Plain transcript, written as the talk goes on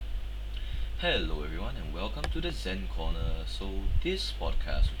Hello, everyone, and welcome to the Zen Corner. So, this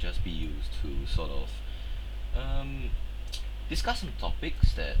podcast will just be used to sort of um, discuss some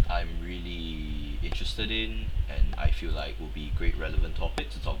topics that I'm really interested in, and I feel like will be great relevant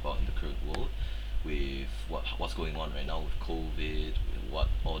topics to talk about in the current world, with what's going on right now with COVID, with what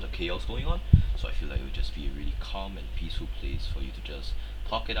all the chaos going on. So I feel like it would just be a really calm and peaceful place for you to just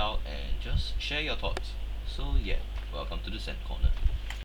talk it out and just share your thoughts. So yeah, welcome to the Zen Corner.